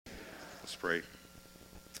Let's pray.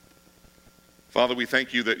 Father, we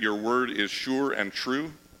thank you that your word is sure and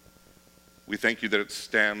true. We thank you that it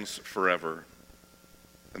stands forever,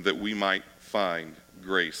 and that we might find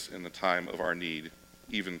grace in the time of our need,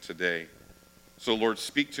 even today. So, Lord,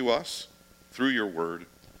 speak to us through your word.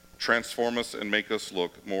 Transform us and make us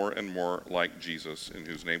look more and more like Jesus, in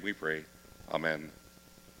whose name we pray. Amen.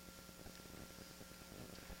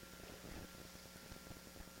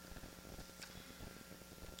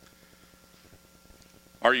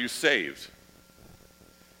 Are you saved?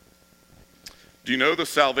 Do you know the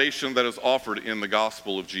salvation that is offered in the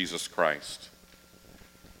gospel of Jesus Christ?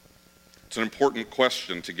 It's an important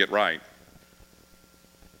question to get right.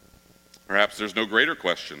 Perhaps there's no greater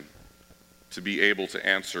question to be able to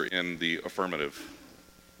answer in the affirmative.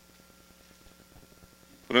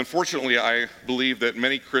 But unfortunately, I believe that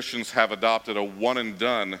many Christians have adopted a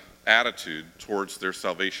one-and-done attitude towards their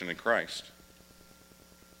salvation in Christ.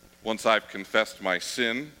 Once I've confessed my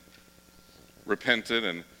sin, repented,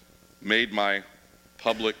 and made my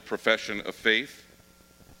public profession of faith,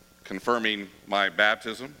 confirming my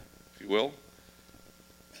baptism, if you will,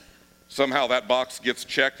 somehow that box gets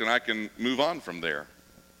checked and I can move on from there.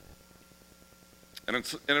 And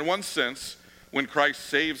in one sense, when Christ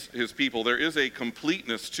saves his people, there is a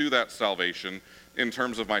completeness to that salvation in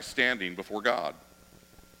terms of my standing before God.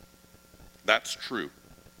 That's true.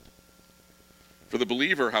 For the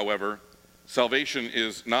believer, however, salvation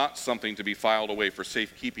is not something to be filed away for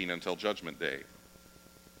safekeeping until Judgment Day.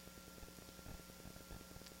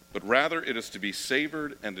 But rather it is to be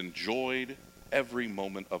savored and enjoyed every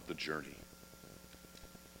moment of the journey.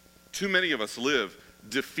 Too many of us live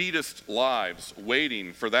defeatist lives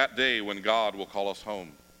waiting for that day when God will call us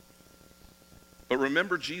home. But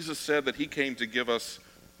remember, Jesus said that he came to give us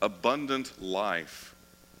abundant life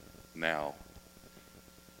now.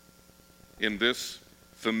 In this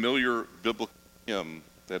familiar biblical hymn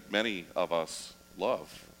that many of us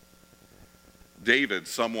love, David,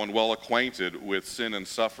 someone well acquainted with sin and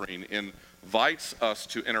suffering, invites us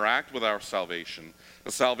to interact with our salvation,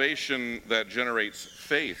 a salvation that generates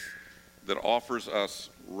faith, that offers us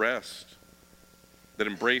rest, that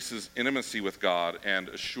embraces intimacy with God and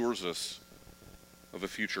assures us of a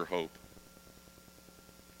future hope.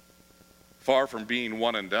 Far from being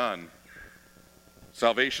one and done,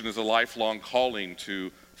 salvation is a lifelong calling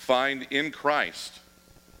to find in Christ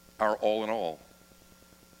our all in all.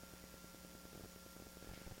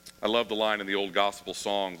 I love the line in the old gospel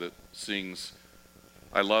song that sings,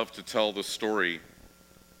 "I love to tell the story,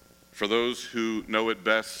 for those who know it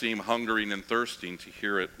best seem hungering and thirsting to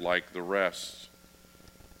hear it like the rest.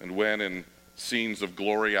 And when in scenes of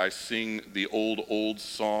glory I sing the old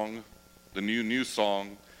song, the new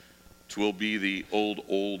song, 'twill be the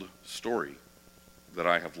old story that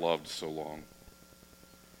I have loved so long."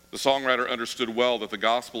 The songwriter understood well that the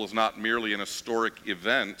gospel is not merely an historic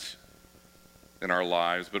event in our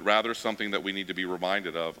lives, but rather something that we need to be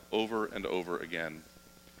reminded of over and over again.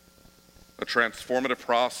 A transformative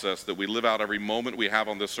process that we live out every moment we have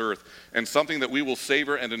on this earth, and something that we will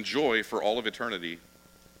savor and enjoy for all of eternity.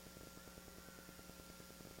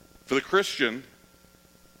 For the Christian,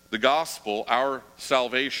 the gospel, our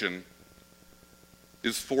salvation,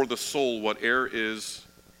 is for the soul what air is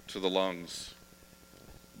to the lungs,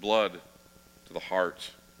 blood to the heart,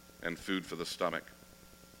 and food for the stomach.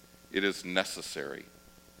 It is necessary.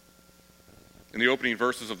 In the opening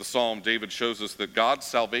verses of the psalm, David shows us that God's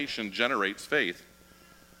salvation generates faith.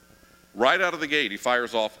 Right out of the gate, he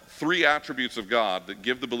fires off three attributes of God that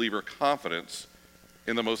give the believer confidence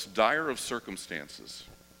in the most dire of circumstances.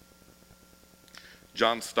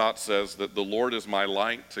 John Stott says that the Lord is my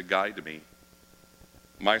light to guide me,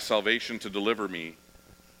 my salvation to deliver me,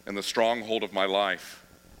 and the stronghold of my life,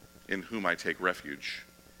 in whom I take refuge.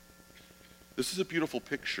 This is a beautiful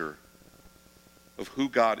picture of who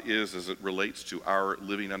God is as it relates to our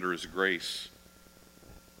living under his grace.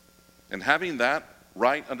 And having that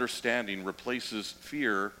right understanding replaces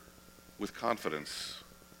fear with confidence.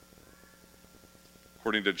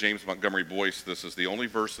 According to James Montgomery Boyce, this is the only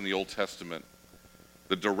verse in the Old Testament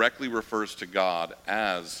that directly refers to God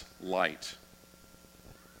as light.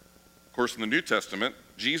 Of course, in the New Testament,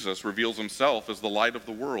 Jesus reveals himself as the light of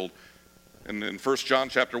the world. And in 1 John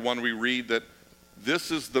chapter 1, we read that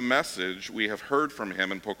this is the message we have heard from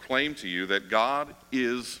him and proclaim to you, that God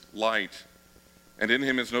is light, and in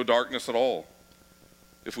him is no darkness at all.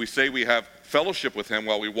 If we say we have fellowship with him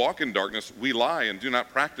while we walk in darkness, we lie and do not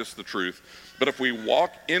practice the truth. But if we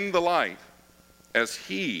walk in the light, as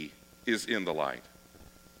he is in the light,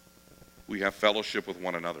 we have fellowship with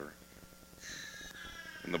one another.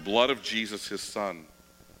 And the blood of Jesus, his son,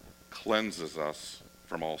 cleanses us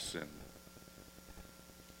from all sin.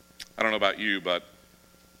 I don't know about you, but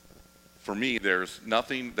for me, there's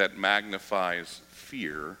nothing that magnifies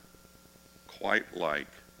fear quite like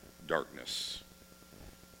darkness.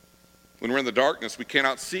 When we're in the darkness, we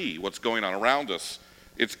cannot see what's going on around us.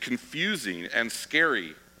 It's confusing and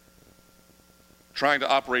scary. Trying to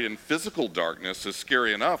operate in physical darkness is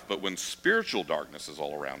scary enough, but when spiritual darkness is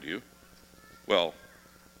all around you, well,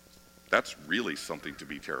 that's really something to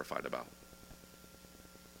be terrified about.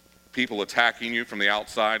 People attacking you from the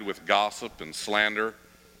outside with gossip and slander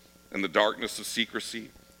and the darkness of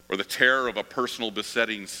secrecy, or the terror of a personal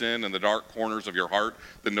besetting sin in the dark corners of your heart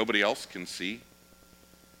that nobody else can see.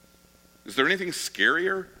 Is there anything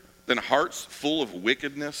scarier than hearts full of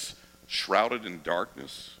wickedness shrouded in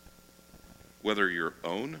darkness, whether your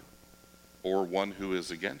own or one who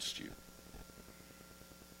is against you?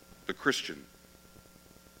 The Christian,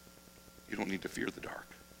 you don't need to fear the dark.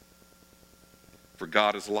 For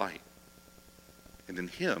God is light, and in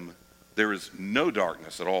him there is no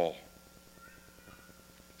darkness at all.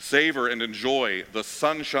 Savor and enjoy the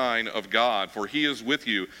sunshine of God, for he is with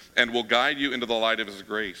you and will guide you into the light of his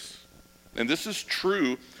grace. And this is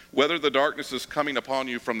true whether the darkness is coming upon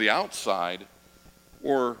you from the outside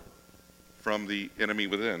or from the enemy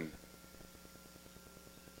within.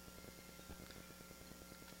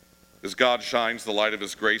 As God shines the light of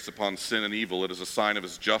his grace upon sin and evil, it is a sign of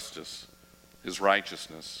his justice, his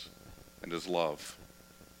righteousness, and his love.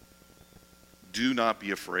 Do not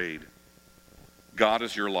be afraid. God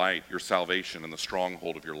is your light, your salvation, and the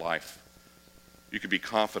stronghold of your life. You can be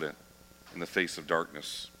confident in the face of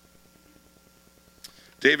darkness.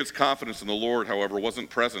 David's confidence in the Lord, however, wasn't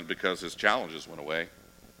present because his challenges went away.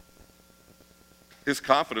 His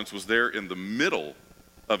confidence was there in the middle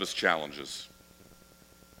of his challenges.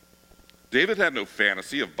 David had no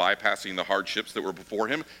fantasy of bypassing the hardships that were before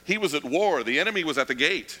him. He was at war. The enemy was at the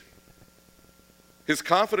gate. His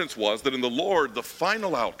confidence was that in the Lord, the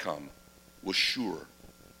final outcome was sure.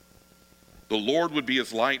 The Lord would be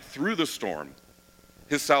his light through the storm,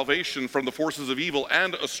 his salvation from the forces of evil,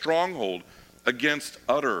 and a stronghold against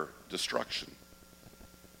utter destruction.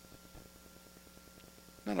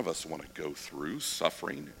 None of us want to go through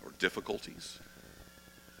suffering or difficulties.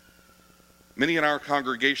 Many in our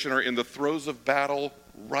congregation are in the throes of battle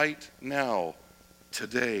right now,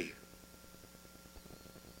 today.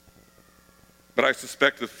 But I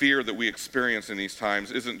suspect the fear that we experience in these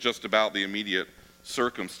times isn't just about the immediate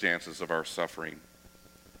circumstances of our suffering,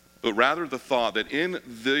 but rather the thought that in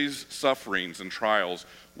these sufferings and trials,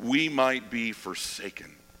 we might be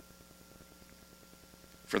forsaken.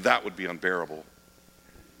 For that would be unbearable.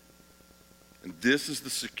 And this is the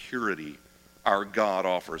security our God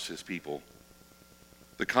offers his people.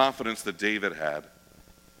 The confidence that David had.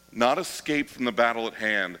 Not escape from the battle at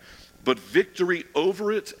hand, but victory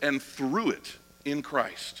over it and through it in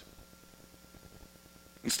Christ.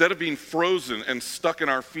 Instead of being frozen and stuck in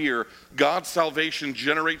our fear, God's salvation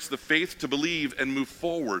generates the faith to believe and move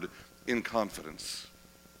forward in confidence.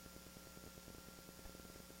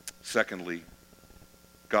 Secondly,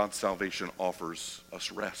 God's salvation offers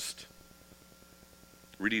us rest.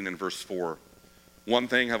 Reading in verse 4, "One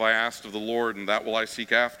thing have I asked of the Lord, and that will I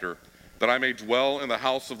seek after, that I may dwell in the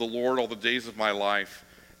house of the Lord all the days of my life,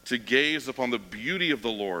 to gaze upon the beauty of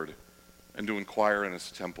the Lord and to inquire in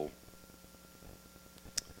his temple."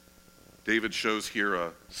 David shows here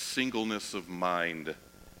a singleness of mind.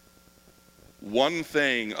 One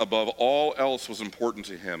thing above all else was important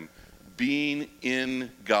to him: being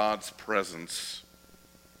in God's presence.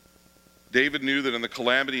 David knew that in the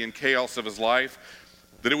calamity and chaos of his life,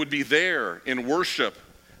 that it would be there in worship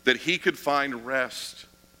that he could find rest.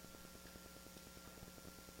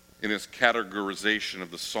 In his categorization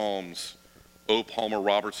of the Psalms, O. Palmer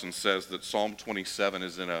Robertson says that Psalm 27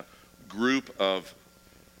 is in a group of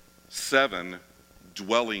 7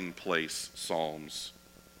 dwelling place psalms,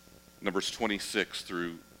 numbers 26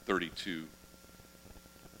 through 32.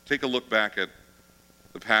 Take a look back at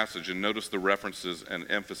the passage and notice the references and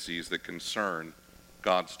emphases that concern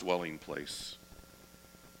God's dwelling place.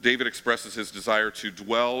 David expresses his desire to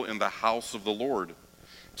dwell in the house of the Lord,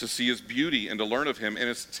 to see his beauty and to learn of him in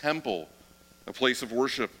his temple, a place of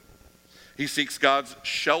worship. He seeks God's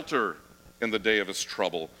shelter in the day of his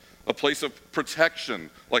trouble, a place of protection.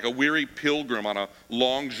 Like a weary pilgrim on a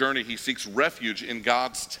long journey, he seeks refuge in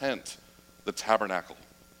God's tent, the tabernacle.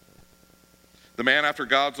 The man after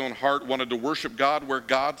God's own heart wanted to worship God where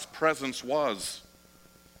God's presence was,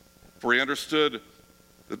 for he understood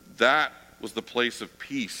that that was the place of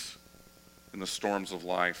peace in the storms of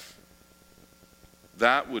life.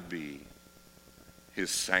 That would be his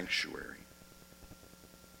sanctuary.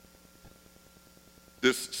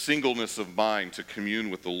 This singleness of mind to commune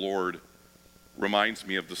with the Lord reminds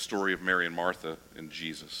me of the story of Mary and Martha and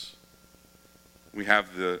Jesus. We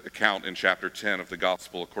have the account in chapter 10 of the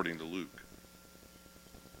Gospel according to Luke.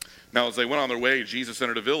 Now, as they went on their way, Jesus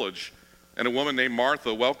entered a village, and a woman named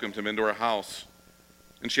Martha welcomed him into her house.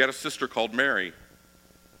 And she had a sister called Mary,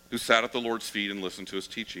 who sat at the Lord's feet and listened to his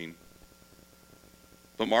teaching.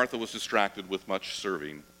 But Martha was distracted with much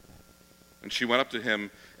serving. And she went up to him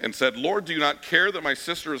and said, "Lord, do you not care that my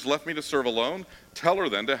sister has left me to serve alone? Tell her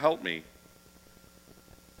then to help me."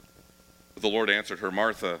 But the Lord answered her,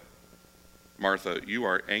 "Martha, Martha, you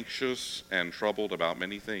are anxious and troubled about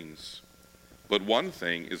many things. But one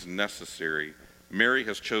thing is necessary. Mary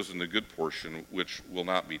has chosen the good portion, which will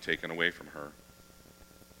not be taken away from her."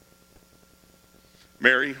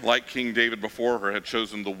 Mary, like King David before her, had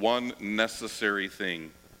chosen the one necessary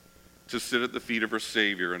thing: to sit at the feet of her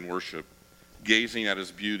Savior and worship, gazing at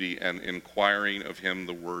his beauty and inquiring of him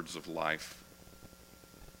the words of life.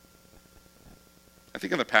 I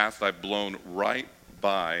think in the past I've blown right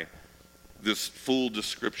by this full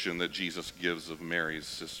description that Jesus gives of Mary's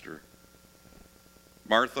sister.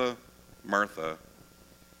 "Martha, Martha,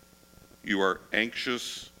 you are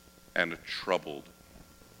anxious and troubled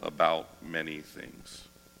about many things."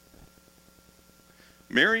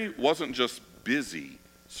 Mary wasn't just busy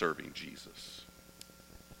serving Jesus.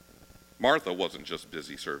 Martha wasn't just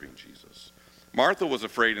busy serving Jesus. Martha was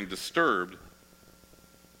afraid and disturbed,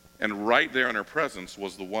 and right there in her presence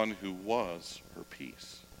was the one who was her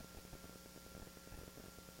peace.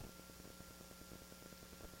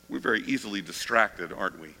 We're very easily distracted,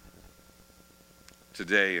 aren't we?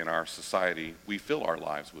 Today in our society, we fill our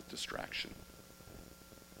lives with distraction.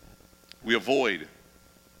 We avoid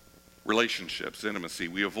relationships, intimacy.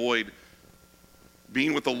 We avoid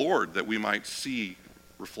being with the Lord that we might see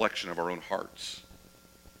reflection of our own hearts.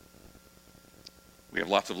 We have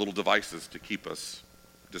lots of little devices to keep us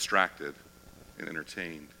distracted and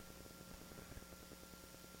entertained.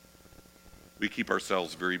 We keep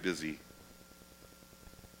ourselves very busy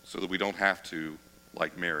so that we don't have to,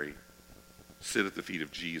 like Mary, sit at the feet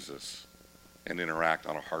of Jesus and interact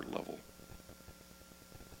on a heart level.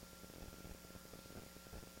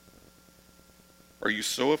 Are you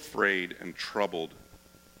so afraid and troubled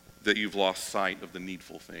that you've lost sight of the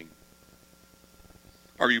needful thing?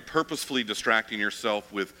 Are you purposefully distracting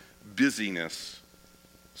yourself with busyness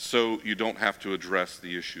so you don't have to address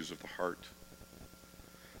the issues of the heart?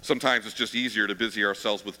 Sometimes it's just easier to busy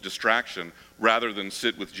ourselves with distraction rather than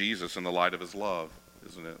sit with Jesus in the light of his love,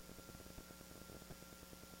 isn't it?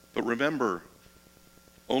 But remember,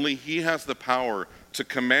 only he has the power to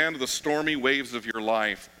command the stormy waves of your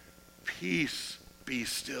life. "Peace, be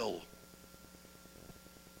still.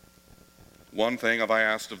 One thing have I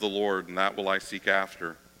asked of the Lord, and that will I seek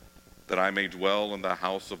after, that I may dwell in the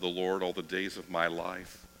house of the Lord all the days of my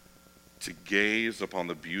life, to gaze upon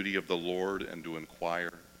the beauty of the Lord and to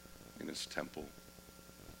inquire in his temple."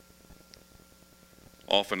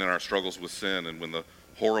 Often in our struggles with sin and when the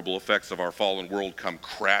horrible effects of our fallen world come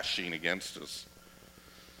crashing against us,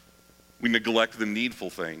 we neglect the needful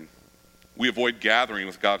thing. We avoid gathering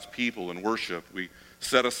with God's people in worship. We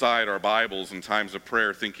set aside our Bibles in times of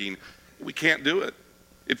prayer thinking, we can't do it.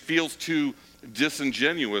 It feels too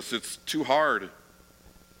disingenuous. It's too hard. Of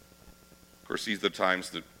course, these are the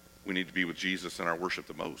times that we need to be with Jesus in our worship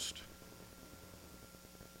the most.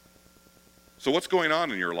 So what's going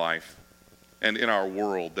on in your life and in our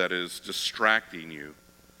world that is distracting you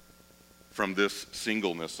from this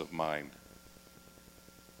singleness of mind?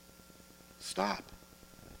 Stop.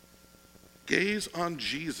 Gaze on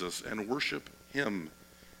Jesus and worship him.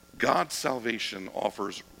 God's salvation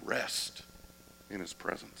offers rest in his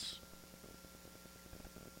presence.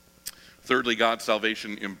 Thirdly, God's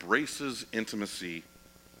salvation embraces intimacy.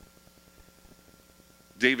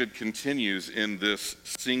 David continues in this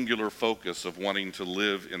singular focus of wanting to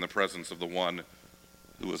live in the presence of the one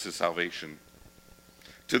who was his salvation.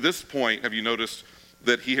 To this point, have you noticed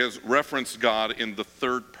that he has referenced God in the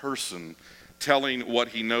third person, telling what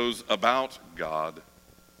he knows about God?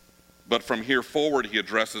 But from here forward, he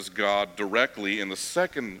addresses God directly in the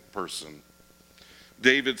second person.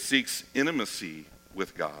 David seeks intimacy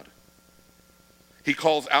with God. He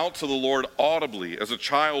calls out to the Lord audibly, as a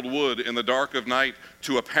child would in the dark of night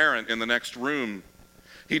to a parent in the next room.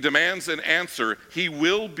 He demands an answer. He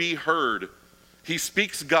will be heard. He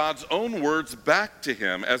speaks God's own words back to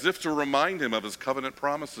him as if to remind him of his covenant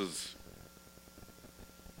promises.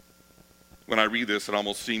 When I read this, it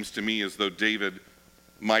almost seems to me as though David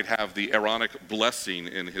might have the Aaronic blessing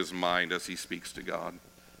in his mind as he speaks to God.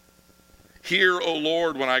 "Hear, O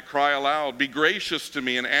Lord, when I cry aloud. Be gracious to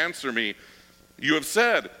me and answer me. You have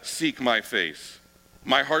said, seek my face.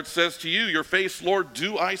 My heart says to you, your face, Lord,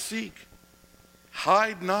 do I seek.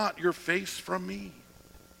 Hide not your face from me.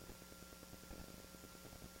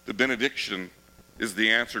 The benediction is the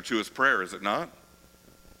answer to his prayer, is it not?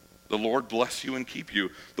 The Lord bless you and keep you.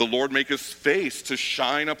 The Lord make his face to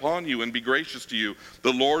shine upon you and be gracious to you.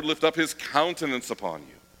 The Lord lift up his countenance upon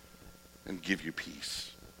you and give you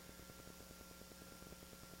peace.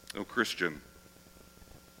 Oh, Christian,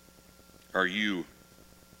 are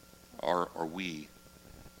we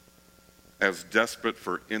as desperate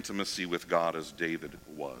for intimacy with God as David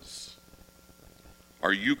was?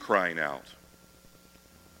 Are you crying out,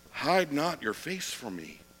 hide not your face from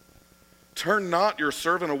me? Turn not your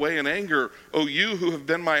servant away in anger, O you who have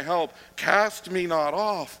been my help. Cast me not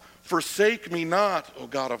off, forsake me not, O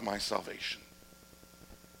God of my salvation.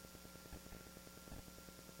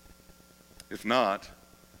 If not,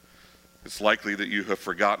 it's likely that you have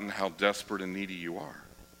forgotten how desperate and needy you are.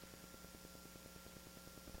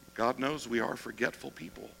 God knows we are forgetful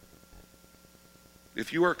people.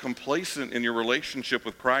 If you are complacent in your relationship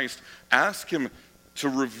with Christ, ask him to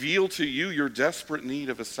reveal to you your desperate need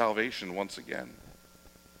of his salvation once again.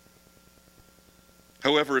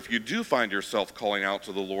 However, if you do find yourself calling out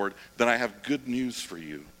to the Lord, then I have good news for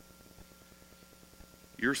you.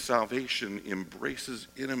 Your salvation embraces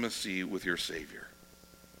intimacy with your Savior.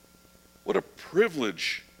 What a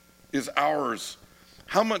privilege is ours.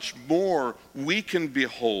 How much more we can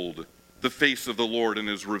behold the face of the Lord in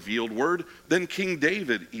his revealed word than King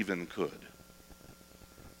David even could.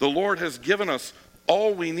 The Lord has given us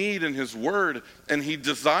all we need in his word, and he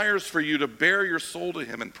desires for you to bear your soul to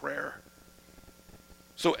him in prayer.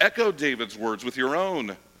 So echo David's words with your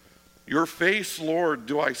own. Your face, Lord,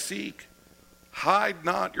 do I seek. Hide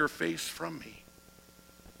not your face from me.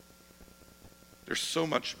 There's so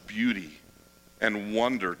much beauty and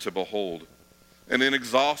wonder to behold. An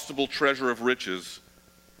inexhaustible treasure of riches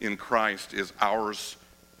in Christ is ours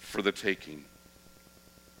for the taking.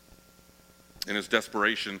 In his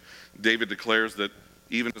desperation, David declares that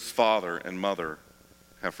even his father and mother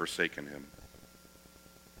have forsaken him.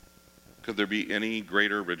 Could there be any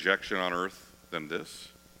greater rejection on earth than this?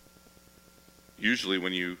 Usually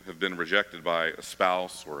when you have been rejected by a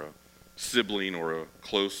spouse or a sibling or a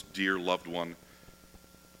close, dear loved one,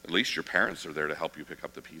 at least your parents are there to help you pick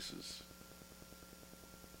up the pieces.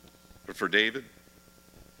 But for David,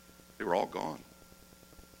 they were all gone.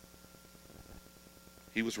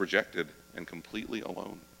 He was rejected and completely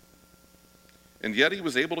alone. And yet he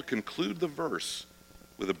was able to conclude the verse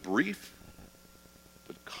with a brief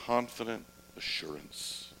but confident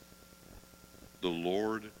assurance. The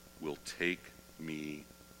Lord will take me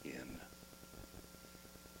in.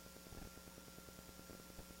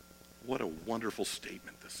 What a wonderful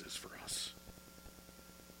statement this is for us.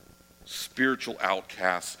 Spiritual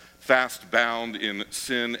outcasts, fast bound in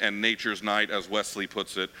sin and nature's night, as Wesley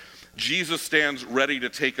puts it. Jesus stands ready to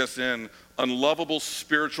take us in, unlovable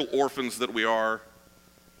spiritual orphans that we are.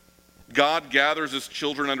 God gathers his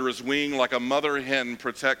children under his wing like a mother hen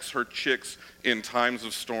protects her chicks in times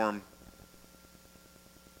of storm.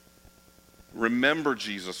 Remember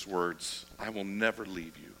Jesus' words, I will never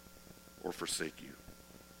leave you or forsake you.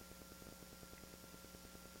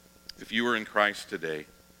 If you are in Christ today,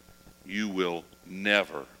 you will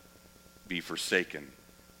never be forsaken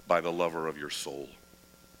by the lover of your soul.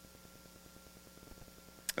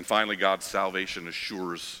 And finally, God's salvation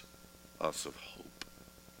assures us of hope.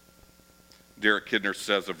 Derek Kidner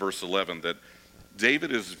says of verse 11 that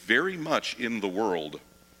David is very much in the world,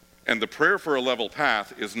 and the prayer for a level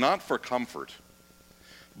path is not for comfort,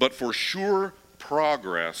 but for sure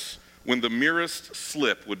progress when the merest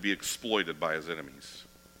slip would be exploited by his enemies.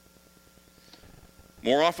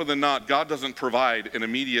 More often than not, God doesn't provide an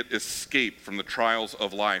immediate escape from the trials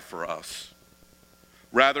of life for us.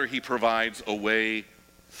 Rather, he provides a way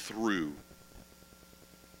through.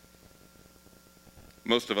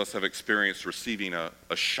 Most of us have experienced receiving a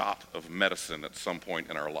shot of medicine at some point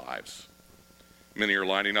in our lives. Many are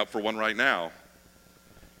lining up for one right now.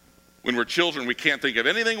 When we're children, we can't think of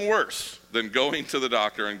anything worse than going to the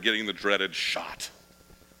doctor and getting the dreaded shot.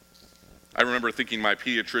 I remember thinking my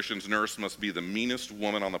pediatrician's nurse must be the meanest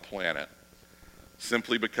woman on the planet,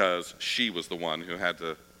 simply because she was the one who had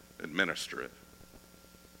to administer it.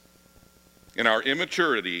 In our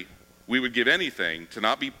immaturity, we would give anything to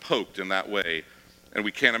not be poked in that way, and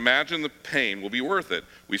we can't imagine the pain will be worth it.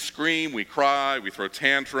 We scream, we cry, we throw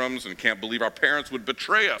tantrums, and can't believe our parents would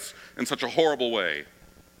betray us in such a horrible way.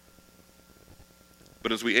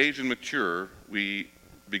 But as we age and mature, we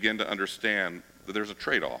begin to understand that there's a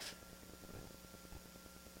trade-off.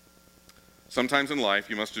 Sometimes in life,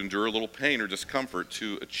 you must endure a little pain or discomfort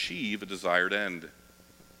to achieve a desired end.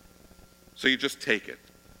 So you just take it.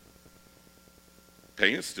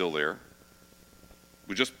 Pain is still there.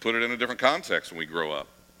 We just put it in a different context when we grow up.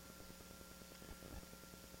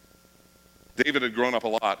 David had grown up a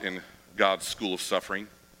lot in God's school of suffering.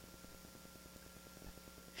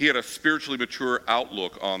 He had a spiritually mature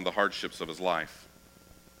outlook on the hardships of his life.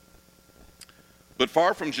 But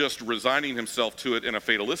far from just resigning himself to it in a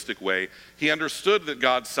fatalistic way, he understood that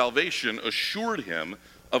God's salvation assured him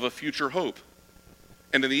of a future hope.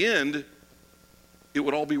 And in the end, it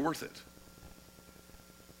would all be worth it.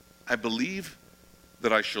 I believe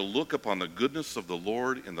that I shall look upon the goodness of the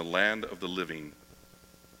Lord in the land of the living.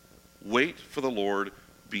 Wait for the Lord,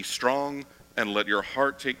 be strong, and let your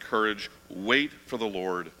heart take courage. Wait for the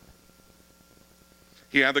Lord.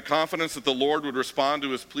 He had the confidence that the Lord would respond to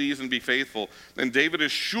his pleas and be faithful. And David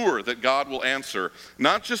is sure that God will answer,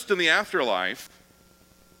 not just in the afterlife,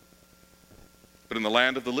 but in the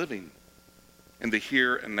land of the living, in the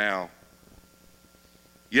here and now.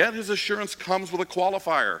 Yet his assurance comes with a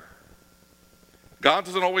qualifier. God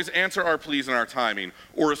doesn't always answer our pleas in our timing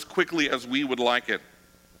or as quickly as we would like it.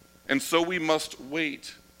 And so we must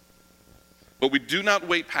wait. But we do not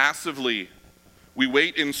wait passively. We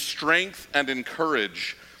wait in strength and in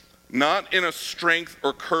courage, not in a strength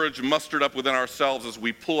or courage mustered up within ourselves as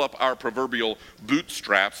we pull up our proverbial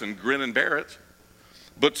bootstraps and grin and bear it,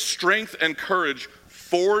 but strength and courage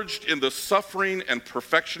forged in the suffering and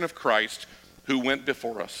perfection of Christ who went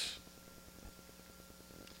before us.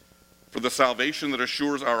 For the salvation that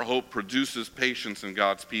assures our hope produces patience in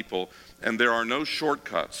God's people, and there are no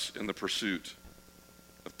shortcuts in the pursuit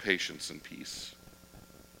of patience and peace.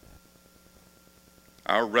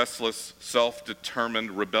 Our restless,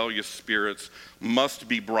 self-determined, rebellious spirits must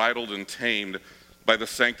be bridled and tamed by the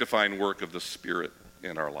sanctifying work of the Spirit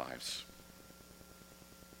in our lives.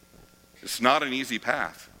 It's not an easy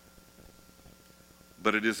path,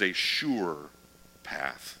 but it is a sure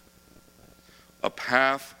path. A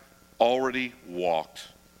path already walked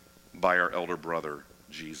by our elder brother,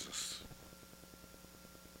 Jesus.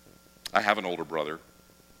 I have an older brother,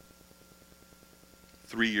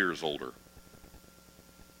 3 years older.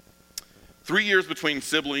 3 years between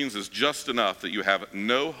siblings is just enough that you have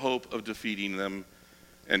no hope of defeating them,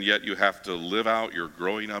 and yet you have to live out your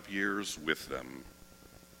growing up years with them.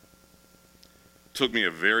 It took me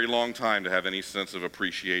a very long time to have any sense of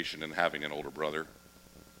appreciation in having an older brother.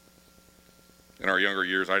 In our younger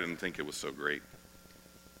years, I didn't think it was so great.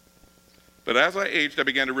 But as I aged, I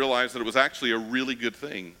began to realize that it was actually a really good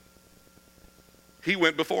thing. He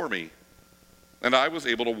went before me, and I was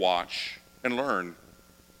able to watch and learn.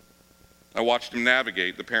 I watched him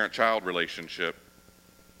navigate the parent-child relationship,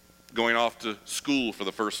 going off to school for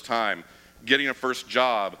the first time, getting a first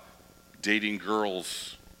job, dating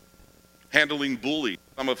girls, handling bullies,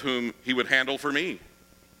 some of whom he would handle for me.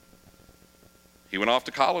 He went off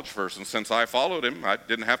to college first, and since I followed him, I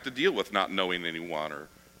didn't have to deal with not knowing anyone or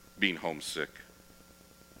being homesick.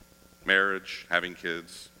 Marriage, having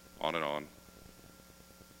kids, on and on.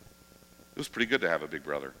 It was pretty good to have a big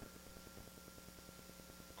brother.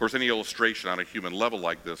 Of course, any illustration on a human level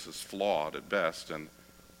like this is flawed at best and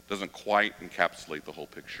doesn't quite encapsulate the whole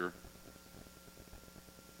picture.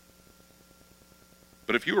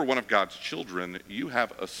 But if you are one of God's children, you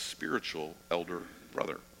have a spiritual elder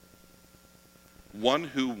brother. One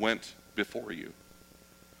who went before you.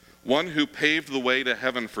 One who paved the way to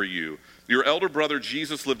heaven for you. Your elder brother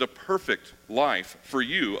Jesus lived a perfect life for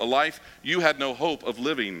you, a life you had no hope of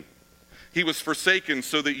living. He was forsaken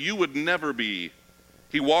so that you would never be.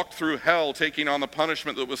 He walked through hell taking on the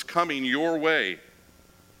punishment that was coming your way,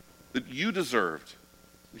 that you deserved.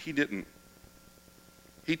 He didn't.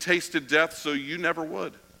 He tasted death so you never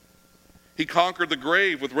would. He conquered the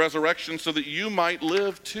grave with resurrection so that you might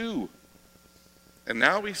live too. And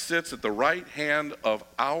now he sits at the right hand of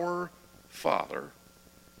our Father,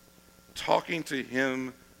 talking to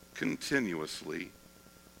him continuously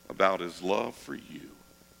about his love for you,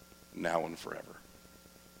 now and forever.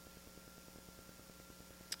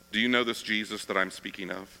 Do you know this Jesus that I'm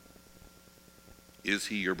speaking of? Is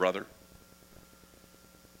he your brother?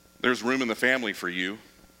 There's room in the family for you.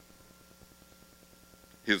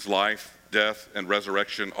 His life, death, and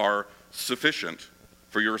resurrection are sufficient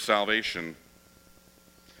for your salvation.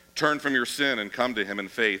 Turn from your sin and come to him in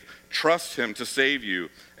faith. Trust him to save you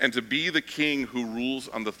and to be the king who rules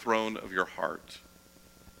on the throne of your heart.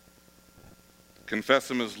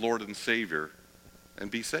 Confess him as Lord and Savior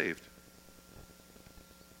and be saved.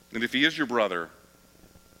 And if he is your brother,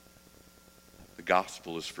 the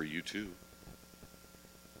gospel is for you too.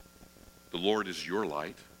 The Lord is your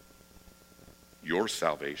light. your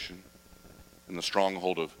salvation and the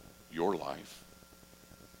stronghold of your life?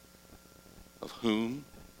 Of whom,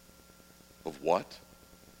 of what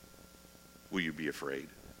will you be afraid?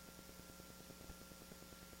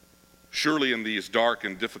 Surely in these dark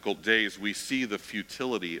and difficult days, we see the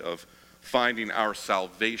futility of finding our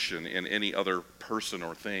salvation in any other person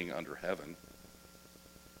or thing under heaven.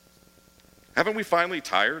 Haven't we finally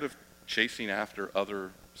tired of chasing after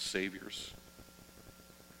other saviors?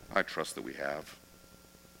 I trust that we have.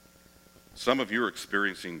 Some of you are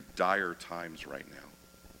experiencing dire times right now.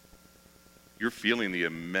 You're feeling the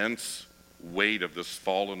immense weight of this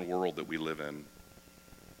fallen world that we live in.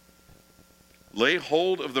 Lay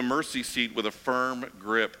hold of the mercy seat with a firm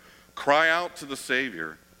grip. Cry out to the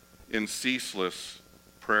Savior in ceaseless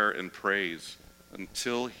prayer and praise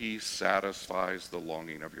until he satisfies the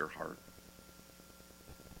longing of your heart.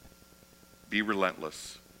 Be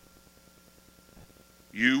relentless.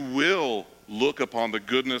 You will look upon the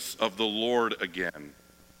goodness of the Lord again.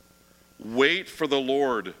 Wait for the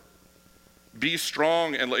Lord. Be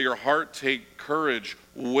strong and let your heart take courage.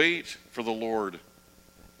 Wait for the Lord.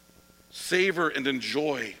 Savor and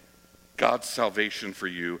enjoy God's salvation for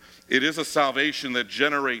you. It is a salvation that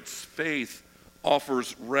generates faith,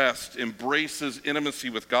 offers rest, embraces intimacy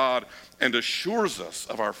with God, and assures us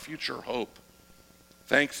of our future hope.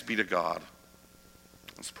 Thanks be to God.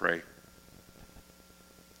 Let's pray.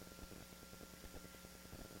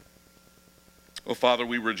 Oh, Father,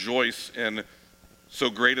 we rejoice in so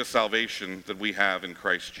great a salvation that we have in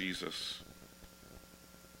Christ Jesus.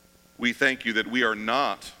 We thank you that we are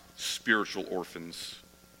not spiritual orphans,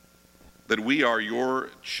 that we are your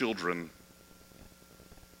children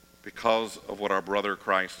because of what our brother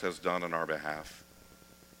Christ has done on our behalf.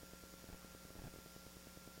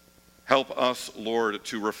 Help us, Lord,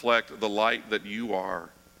 to reflect the light that you are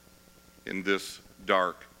in this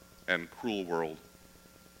dark and cruel world.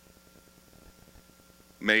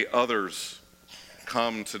 May others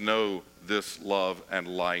come to know this love and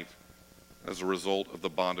light as a result of the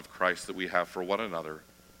bond of Christ that we have for one another,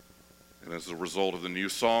 and as a result of the new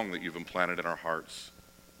song that you've implanted in our hearts.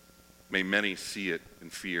 May many see it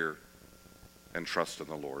and fear and trust in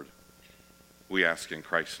the Lord. We ask in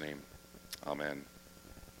Christ's name. Amen.